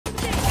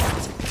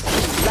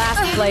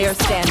Player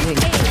standing.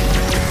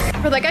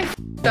 Or like I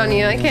on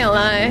you, I can't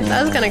lie.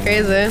 That was kind of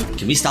crazy.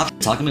 Can we stop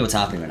talking to me? What's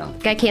happening right now?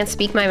 I can't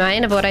speak my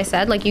mind of what I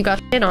said. Like you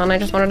got shit on. I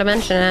just wanted to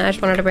mention it. I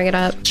just wanted to bring it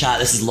up. Chat,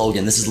 this is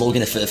Logan. This is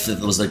Logan if it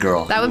was the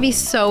girl. That would be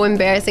so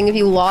embarrassing if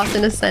you lost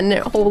in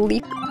Ascendant.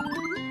 Holy.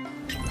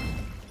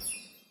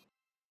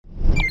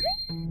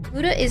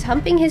 Mooda is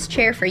humping his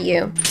chair for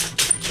you.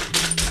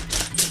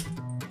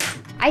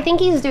 I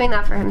think he's doing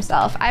that for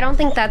himself. I don't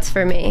think that's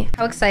for me.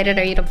 How excited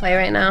are you to play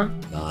right now?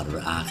 God,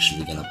 we're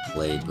actually gonna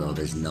play, bro.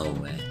 There's no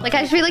way. Like,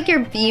 I just feel like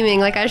you're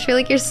beaming. Like, I just feel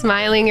like you're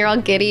smiling. You're all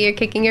giddy. You're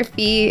kicking your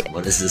feet.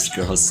 What is this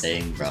girl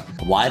saying, bro?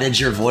 Why did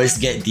your voice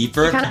get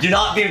deeper? Do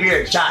not be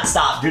weird, chat.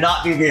 Stop. Do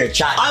not be weird,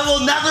 chat. I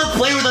will never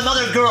play with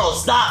another girl.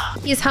 Stop.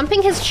 He's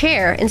humping his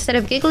chair instead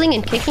of giggling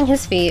and kicking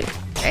his feet.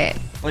 Alright.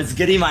 What's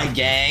goody, my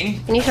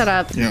gang? Can you shut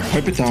up? Yeah,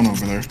 pipe it down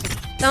over there.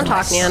 Don't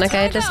talk, Neon,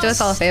 okay? Just do us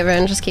all a favor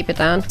and just keep it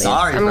down, please.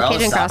 Sorry, I'm bro.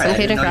 caging cross. I'm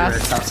caging cross.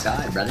 You're a tough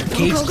guy, brother.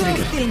 Cage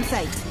trigger.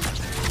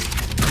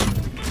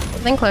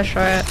 Then close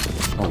short.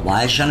 Oh,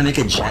 why is she trying to make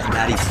a Jet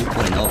Daddy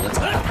 2.0? What's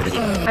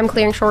happening? I'm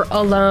clearing short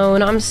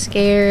alone. I'm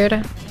scared.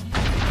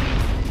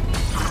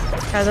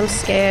 Guys, I'm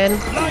scared.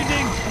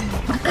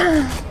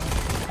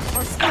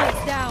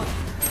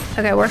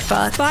 Okay, we're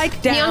fucked.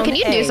 Spike down. Neon, can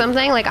you do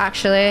something? Like,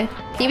 actually.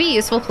 Can you be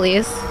useful,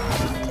 please?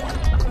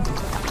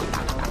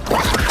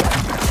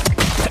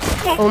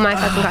 Oh my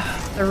fucking god.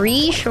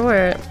 3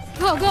 short.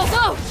 Go, go,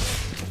 go!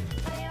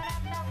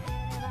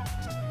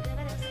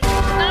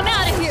 I'm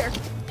out of here!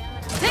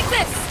 Take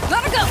this!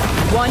 Gotta go!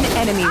 One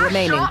enemy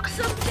remaining.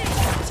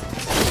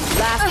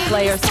 Last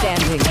player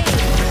standing.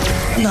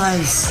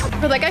 Nice.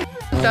 Or like I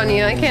on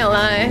you, I can't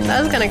lie.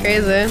 That was kind of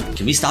crazy.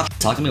 Can we stop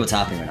talking to me? What's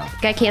happening right now?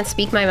 I can't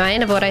speak my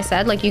mind of what I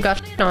said. Like you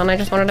got on. I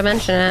just wanted to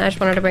mention it. I just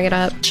wanted to bring it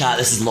up. Chat,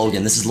 this is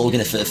Logan. This is Logan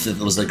if it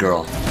was the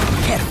girl.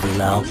 Careful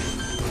now.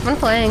 One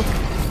flank.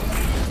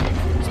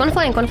 Just one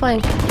flank. One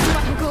flank.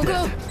 Go,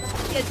 go!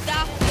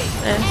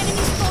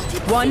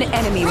 One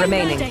enemy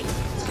remaining.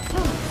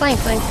 Flank,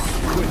 flank.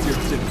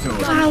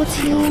 Wow,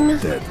 team.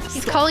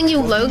 He's calling you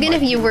Logan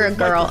if you were a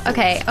girl.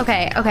 Okay,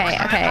 okay, okay,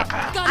 okay.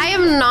 I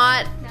am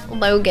not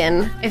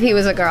Logan if he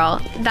was a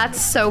girl. That's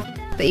so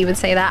that you would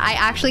say that. I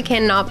actually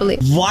cannot believe.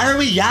 Why are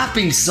we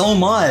yapping so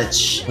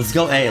much? Let's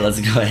go A. Let's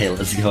go A.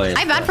 Let's go A.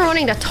 I'm bad for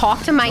wanting to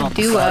talk to my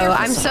duo.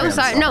 I'm so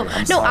sorry. No,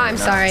 I'm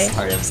sorry.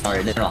 I'm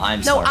sorry. No,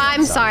 I'm sorry. No,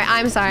 I'm sorry.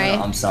 I'm sorry.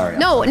 No, I'm sorry.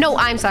 No, no,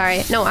 I'm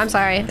sorry. No, I'm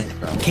sorry.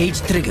 Cage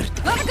triggered.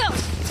 Gotta go!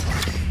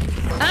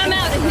 I'm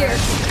out of here!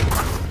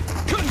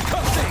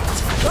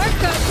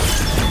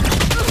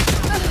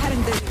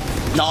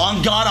 No,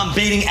 on God, I'm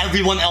baiting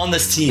everyone on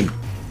this team.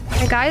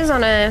 My guy's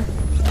on a...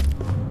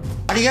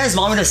 How do you guys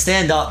want me to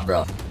stand up,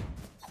 bro?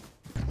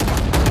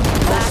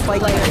 Last player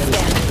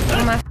standing.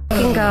 Oh my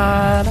fucking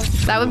god.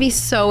 That would be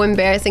so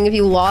embarrassing if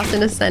you lost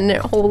in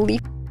Ascendant. Holy...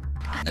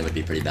 It would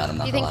be pretty bad. I'm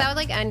not Do you think that gonna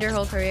would like end your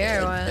whole career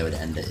or lie. It what? would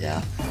end it,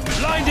 yeah.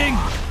 Blinding!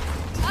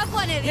 Up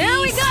one of these. Here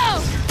we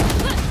go!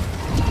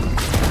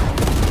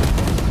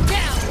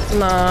 Down!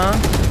 Nah.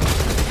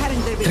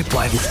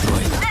 Tripwire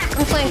destroyed.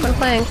 One flank, one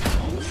flank.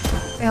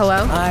 Say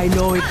hello. I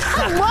know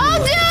exactly. Whoa,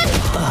 dude!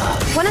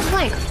 One is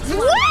flank.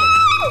 Woo!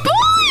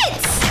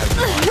 Bullets!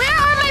 Where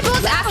are my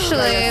bullets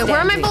actually? Where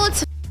are my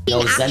bullets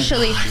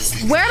actually?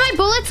 Where are my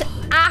bullets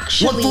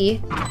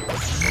actually?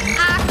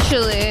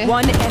 Actually.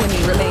 One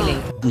enemy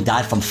remaining. He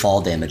died from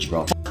fall damage,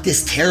 bro. Fuck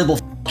this terrible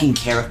fucking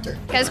character.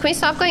 Guys, can we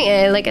stop going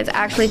A? Like, it's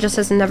actually just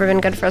has never been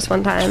good for us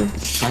one time.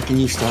 How can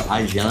you start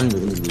IGLing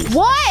with me?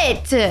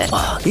 What?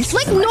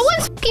 Like, no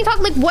one's fucking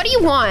talking. Like, what do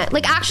you want?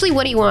 Like, actually,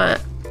 what do you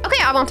want?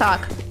 Okay, I won't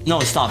talk. No,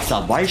 stop,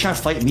 stop. Why are you trying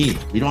to fight me?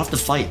 We don't have to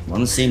fight. We're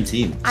on the same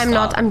team. I'm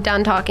not. I'm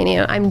done talking to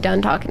you. I'm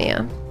done talking to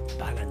you.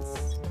 Balance.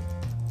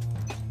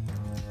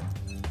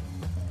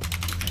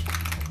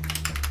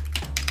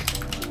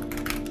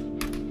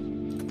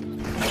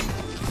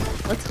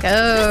 Let's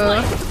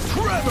go.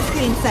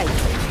 Green sight.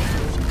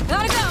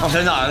 Gotta go!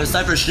 Okay, no, it's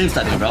time for stream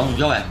stepping, bro.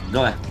 Go ahead.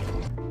 Go ahead.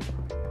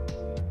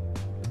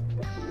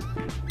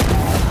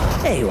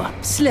 ايوه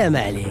سلام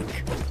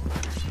عليك.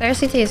 There's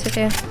CT,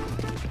 CT.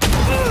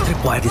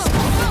 Tripwire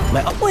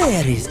destroyed.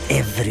 Where is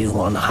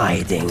everyone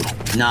hiding?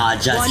 Nah,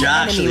 Jess, One you're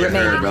enemy actually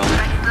remaining. hurt, bro.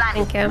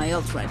 Thank you. My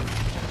ult ready.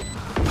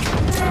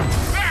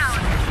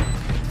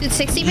 Dude,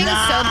 60 ping is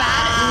so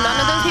bad. None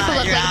of those people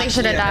look You're like they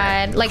should have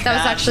actually died. Like, that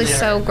was actually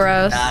so hurt.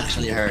 gross.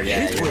 Actually hurt,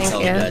 yeah. You're Thank so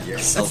you. good. You're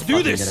so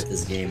fucking good at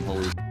this game.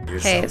 Holy you're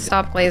Okay, so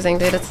stop glazing,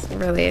 dude. It's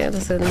really, this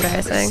is good.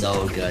 embarrassing. You're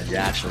so good. You're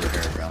actually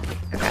hurt, bro.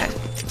 Okay,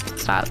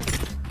 stop.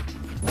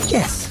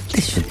 Yes,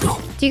 this should do.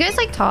 Do you guys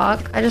like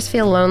talk? I just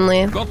feel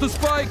lonely. Got the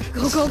spike!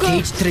 Go, go, go!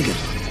 Cage triggered.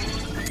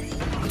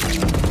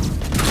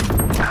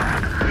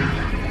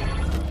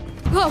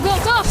 Go, go,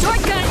 go!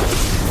 Short gun!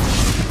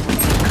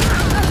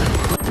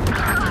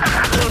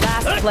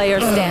 Last player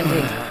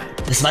standing.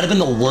 This might have been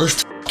the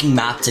worst fucking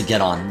map to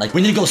get on. Like,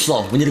 we need to go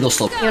slow. We need to go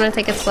slow. You wanna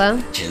take it slow?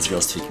 Okay, this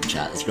girl's tweaking,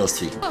 chat. This girl's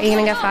tweaking. Are you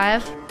gonna get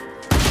 5?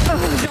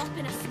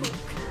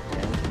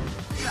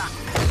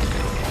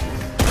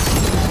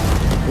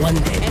 One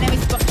day. Enemy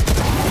spot.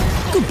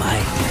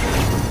 Goodbye.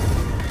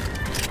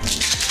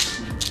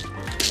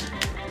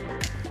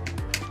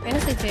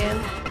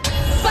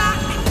 Back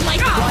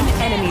like One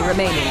enemy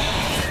remaining.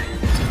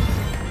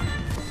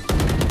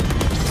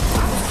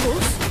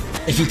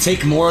 If you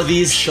take more of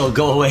these, she'll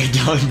go away.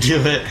 Don't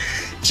do it.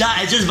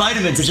 Chat, it's just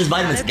vitamins. It's just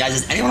vitamins. Guys,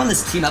 does anyone on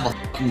this team have a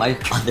fucking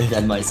mic other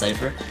than my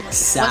Cypher?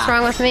 What's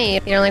wrong with me?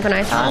 You don't like when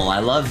I talk? Oh, I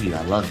love you.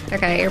 I love you.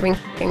 Okay, you're being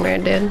fucking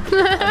weird, dude.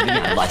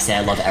 I say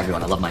I love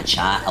everyone. I love my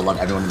chat. I love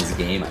everyone in this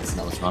game. I just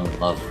know what's wrong with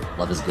love.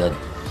 Love is good.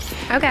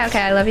 Okay,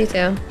 I love you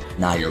too.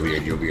 Nah, you're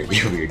weird. You're weird.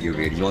 You're weird. You're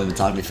weird. You only been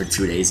talking to me for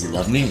 2 days. You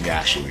love me? You're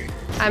actually weird.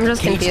 I'm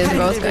just confused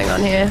about what's going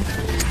on here.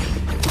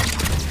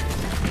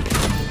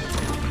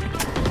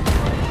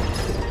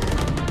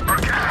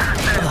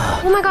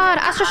 Oh my god,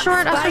 Astra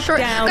short, Astra short.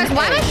 Guys,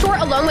 why am I short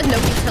alone with no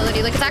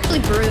utility? Like, it's actually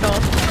brutal.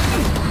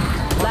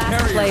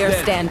 Last player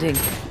standing.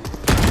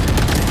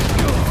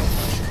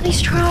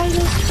 Nice try,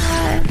 nice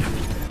try.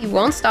 You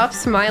won't stop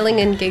smiling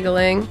and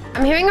giggling.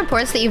 I'm hearing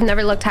reports that you've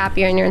never looked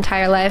happier in your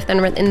entire life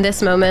than in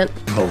this moment.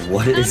 Bro,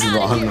 what is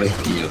wrong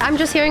with you? I'm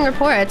just hearing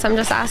reports. I'm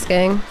just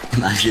asking.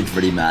 I'm actually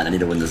pretty mad. I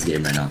need to win this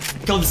game right now.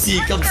 Come see,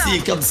 come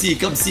see, come see,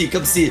 come see,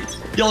 come see.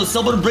 Yo,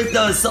 someone break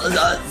the,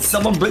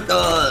 someone break the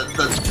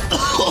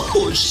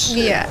oh shit.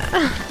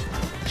 Yeah,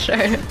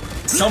 sure.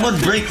 Someone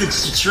break the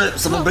trip.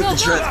 Someone break the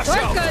trip.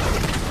 We're good.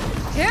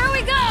 Here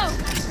we go.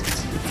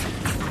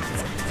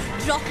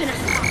 Dropping it.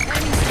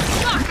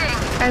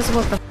 Guys,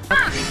 what the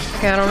fuck?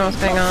 Okay, I don't know what's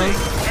going on.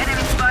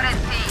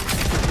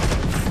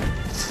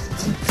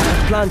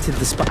 Planted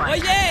the spot. Oh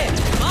yeah!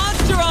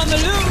 Monster on the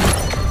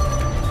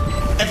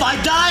loose! If I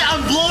die,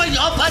 I'm blowing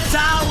up a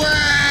tower!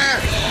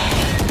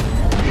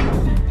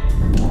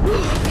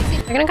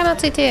 They're gonna come out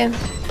CT.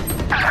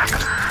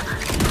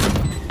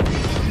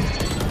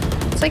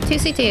 It's like 2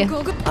 CT.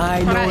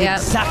 I know Not yet.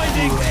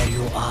 exactly where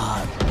you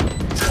are.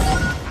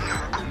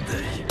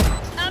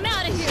 I'm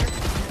out of here.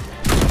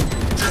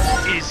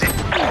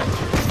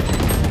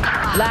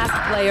 Last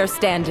player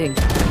standing.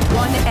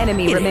 One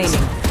enemy remaining.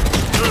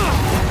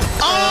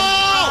 Oh!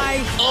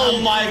 Oh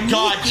my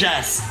god,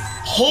 Jess!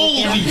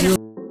 Holy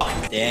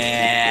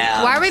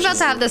damn! Why are we about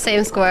to have the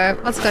same score?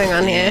 What's going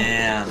on here?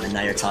 Damn, and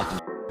now you're talking,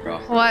 bro.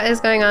 What is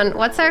going on?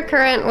 What's our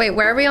current... Wait,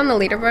 where are we on the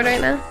leaderboard right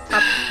now?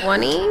 Top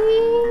 20?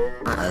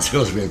 This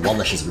girl's weird.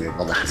 Wallah, she's weird.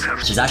 Wallah, she's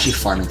weird. She's actually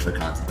farming for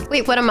content.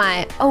 Wait, what am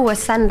I? Oh,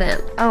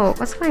 Ascendant. Oh,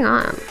 what's going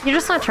on? You're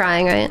just not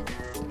trying, right?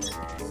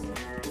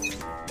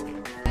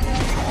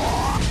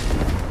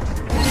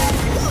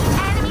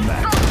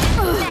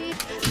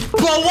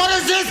 Bro, what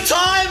is this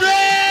timing?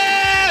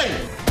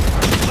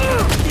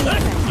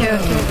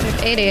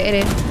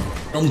 80.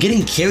 I'm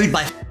getting carried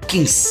by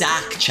fucking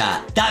sack,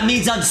 chat. That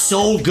means I'm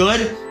so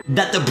good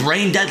that the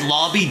brain dead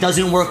lobby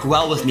doesn't work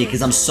well with me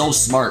because I'm so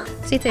smart.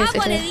 CT. Have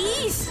one of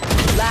these.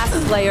 Last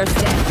player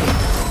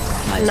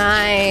standing.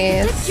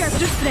 Nice. You're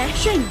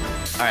refreshing.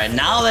 All right,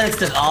 now that it's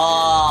the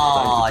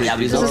yeah.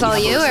 This is all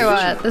you or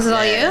what? This is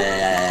all you?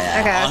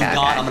 Yeah. Okay, On okay,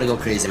 God, okay. I'm gonna go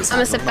crazy. I'm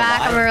gonna sit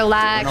back, I'm gonna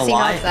relax, see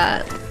how's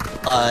that.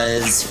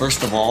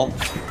 First of all,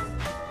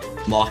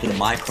 I'm walking to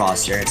my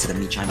crosshair instead of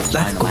me trying to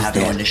find them. I have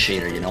an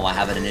initiator, you know? I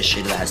have an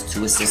initiator that has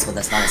 2 assists, but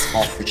that's not his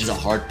fault, which is a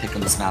hard pick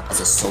on this map as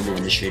a solo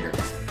initiator.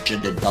 Should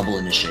have double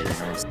initiator.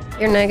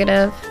 You're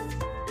negative.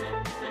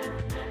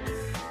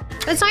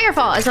 It's not your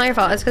fault. It's not your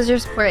fault. It's because your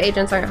support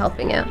agents aren't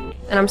helping you.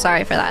 And I'm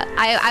sorry for that.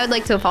 I would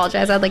like to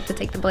apologize. I'd like to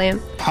take the blame.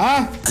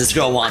 Huh? This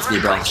girl wants me,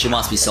 bro. She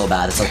wants me so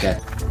bad. It's okay.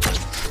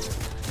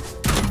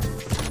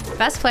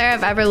 Best player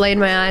I've ever laid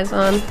my eyes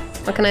on.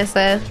 What can I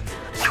say?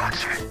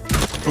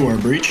 Oh, our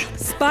breach.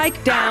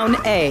 Spike down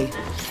A.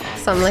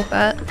 Something like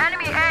that.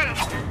 Enemy A.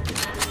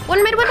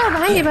 One mid window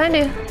behind you, behind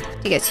you.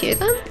 Do you guys hear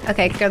them?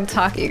 Okay, good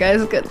talk, you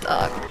guys. Good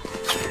talk.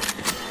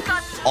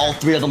 All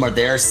 3 of them are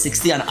there.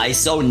 60 on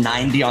ISO,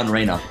 90 on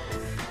Reyna.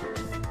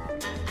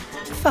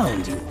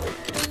 Found you.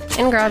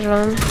 In garage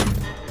one.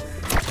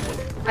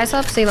 I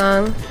saw C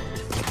long.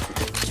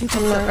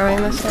 I'm not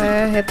going this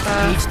way. Hit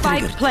that.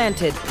 Spike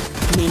planted.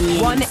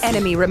 One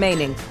enemy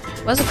remaining.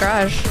 What's a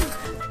garage?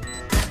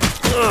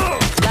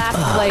 Last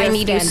player I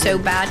need you standing. so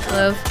bad,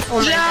 Clove. Oh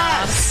my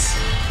Yes!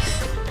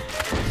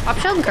 god. Top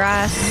shield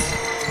grass.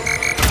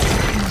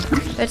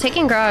 They're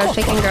taking garage,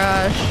 Yeah,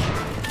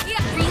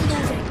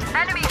 reloading.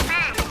 Enemy B.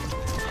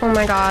 Oh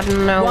my god,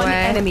 no One way.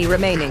 enemy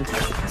remaining.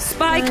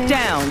 Spike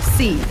down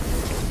C.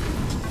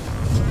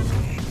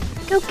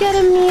 Go get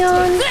him,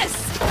 Neon. This.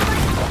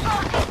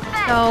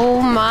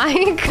 Oh my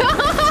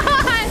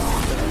god.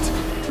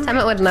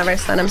 Temet would never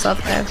stun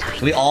himself there.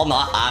 Can we all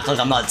not act like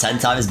I'm not 10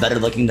 times better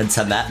looking than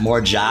Temet?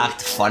 More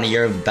jacked,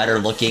 funnier, better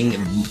looking,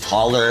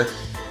 taller,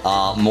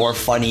 more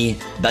funny,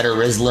 better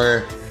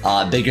Rizzler,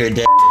 bigger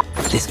dick.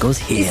 This goes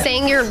He's here.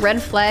 saying you're a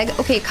red flag.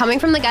 Okay, coming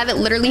from the guy that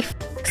literally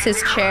f***s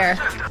his chair.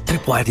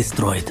 Tripwire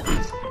destroyed.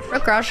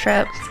 Broke garage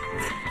trap.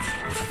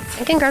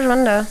 Thinking garage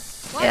window.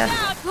 Watch Yeah.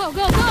 out. Go,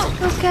 go, go.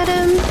 Go get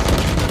him.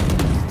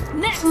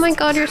 Next. Oh my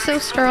god, you're so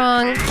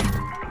strong.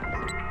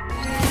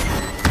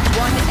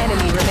 One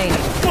enemy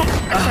remaining.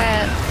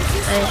 Okay.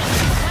 Nice.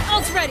 My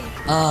ult's ready.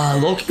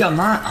 Loki, I'm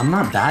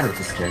not bad with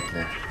this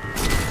character.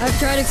 I've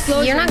tried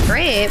explosion. You're not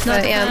great,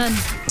 but yeah.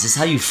 Is this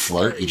how you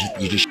flirt? You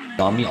just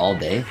on me all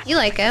day. You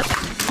like it. I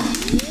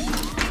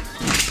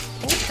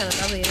think it's kind of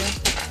W.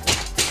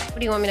 What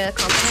do you want me to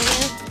compliment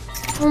you?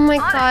 Oh my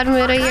god,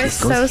 Mooda, you're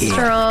so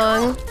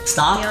strong.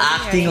 Stop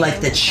acting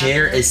like the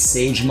chair is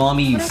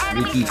Sagemommy, you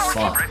freaky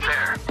fuck.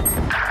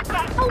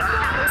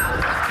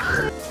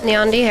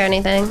 Neon, do you hear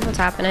anything? What's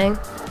happening?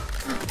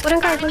 What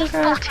in guard? What in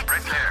guard?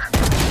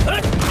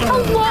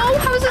 Hello?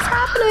 How is this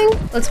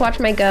happening? Let's watch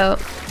my goat.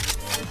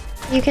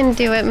 You can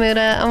do it,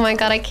 Mooda. Oh my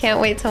god, I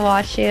can't wait to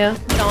watch you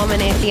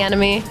dominate the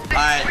enemy.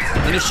 Alright,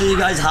 let me show you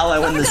guys how I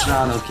win this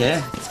round,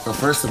 okay? So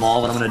first of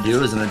all, what I'm gonna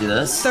do is I'm gonna do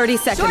this. 30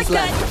 seconds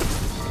left.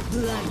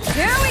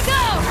 Here we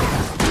go!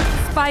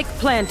 Spike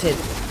planted.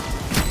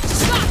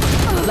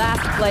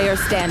 Last player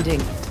standing.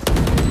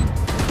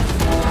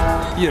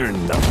 You're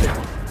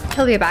nothing.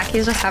 He'll be back.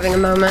 He's just having a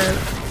moment.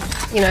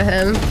 You know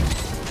him.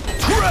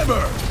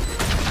 Trevor!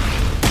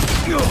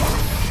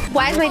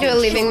 Why is my duo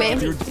leaving me?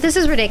 This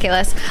is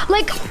ridiculous.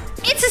 Like,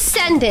 it's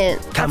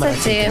ascendant. That's a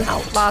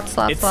two. Lots.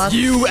 It's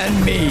you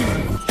and me.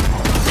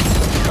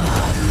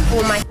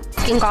 Oh my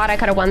fucking god, I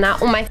could have won that.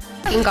 Oh my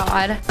fucking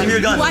god. Give me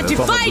your gun. Watch it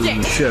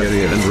fighting!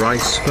 Sherry and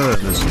rice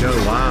burners go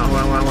wow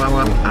wow wow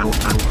wow wow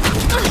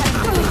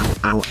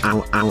ow ow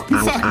ow ow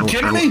ow ow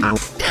kidding me? ow.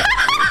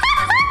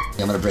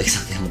 I'm gonna break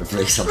something.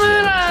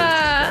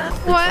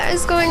 What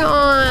is going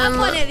on?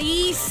 One of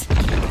these.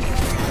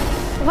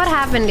 What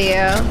happened to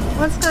you?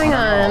 What's going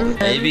on?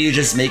 Maybe you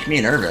just make me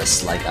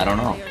nervous. Like, I don't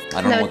know.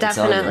 I don't know No, what to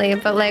tell definitely. you.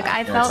 But like,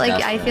 I felt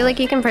like, I feel like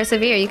you can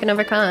persevere. You can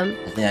overcome.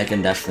 I think I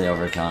can definitely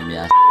overcome,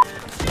 yeah.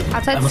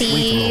 Outside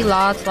C,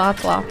 lots. I'm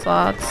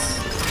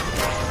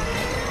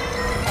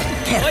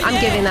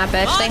giving that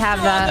bitch. They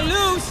have that.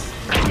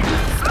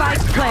 Spike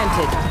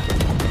planted.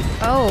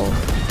 Oh.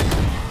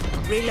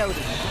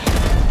 Reloading.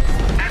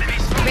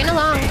 Green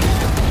along.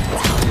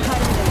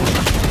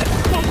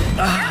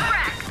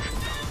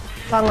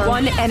 Long.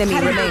 One enemy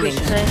remaining.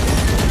 Nice.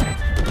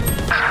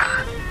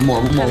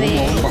 More.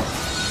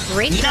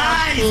 Great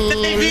job,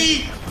 team.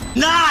 Baby!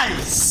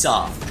 Nice!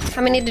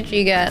 How many did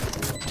you get?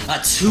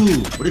 Got 2.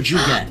 What did you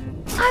get?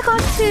 I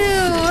got 2.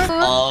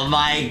 Oh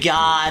my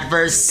god,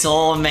 we're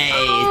soulmates.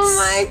 Oh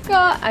my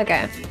god.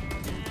 Okay.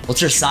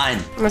 What's your sign?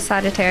 I'm a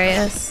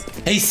Sagittarius.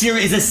 Hey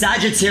Siri, is a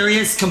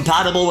Sagittarius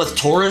compatible with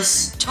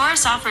Taurus?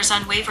 Taurus offers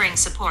unwavering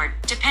support,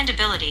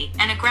 dependability,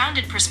 and a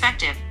grounded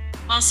perspective,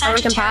 while Are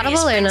we compatible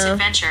Sagittarius or brings no?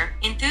 adventure,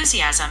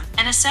 enthusiasm,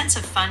 and a sense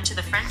of fun to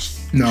the French.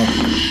 No.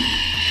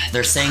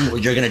 They're saying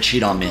you're gonna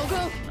cheat on me.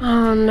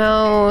 Oh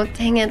no.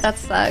 Dang it, that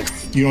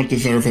sucks. You don't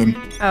deserve him.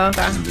 Oh,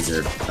 okay. Doesn't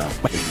deserve it, though.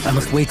 I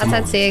must wait a Let's head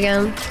moment. C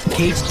again.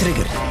 Cage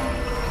trigger.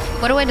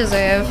 What do I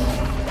deserve?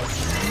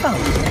 Oh,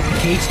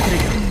 cage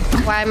trigger.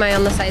 Why am I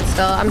on the site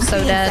still? I'm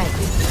so dead.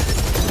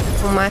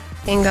 Oh my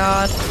fucking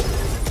god.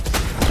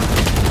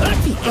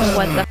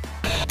 What the?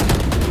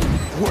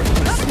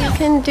 You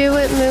can do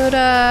it,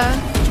 Mooda.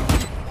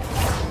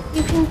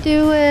 You can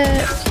do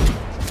it.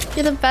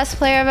 You're the best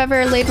player I've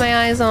ever laid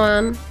my eyes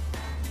on.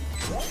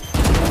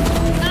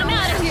 I'm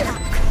out of here.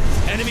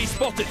 Enemy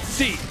spotted.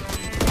 C.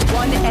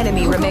 One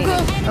enemy remaining.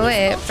 Oh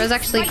wait, Bro's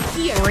actually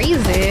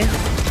crazy.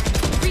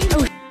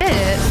 Oh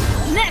shit.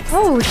 Next.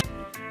 Oh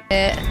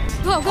shit.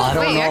 Go. I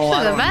don't Wait, you're know.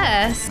 actually the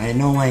best. I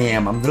know I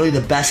am. I'm literally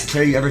the best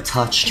player you ever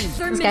touched.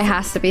 This guy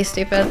has to be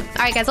stupid.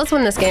 Alright guys, let's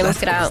win this game. Let's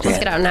get out. Let's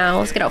get out now.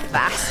 Let's get out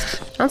fast.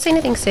 I don't see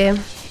anything soon.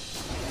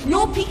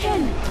 No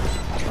peeking.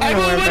 I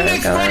don't know where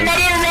Bro's going.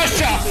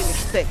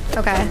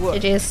 Okay,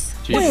 GG's.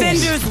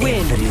 Defenders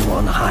win.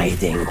 Everyone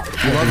hiding.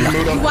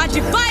 Watch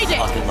it fighting.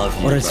 Fucking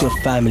love you. Or else your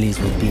families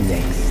will be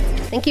next.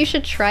 I think you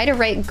should try to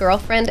write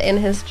girlfriend in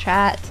his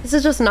chat. This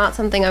is just not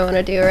something I want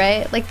to do,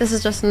 right? Like, this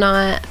is just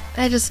not...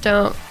 I just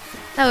don't...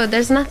 Oh,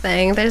 there's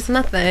nothing. There's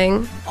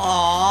nothing.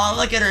 Aw,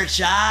 look at her,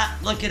 chat.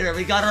 Look at her.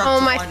 We got her up Oh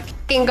to my 1.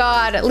 fucking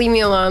god. Leave me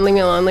alone. Leave me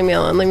alone. Leave me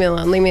alone. Leave me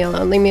alone. Leave me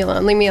alone. Leave me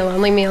alone. Leave me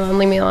alone. Leave me alone.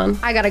 Leave me alone.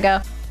 I gotta go.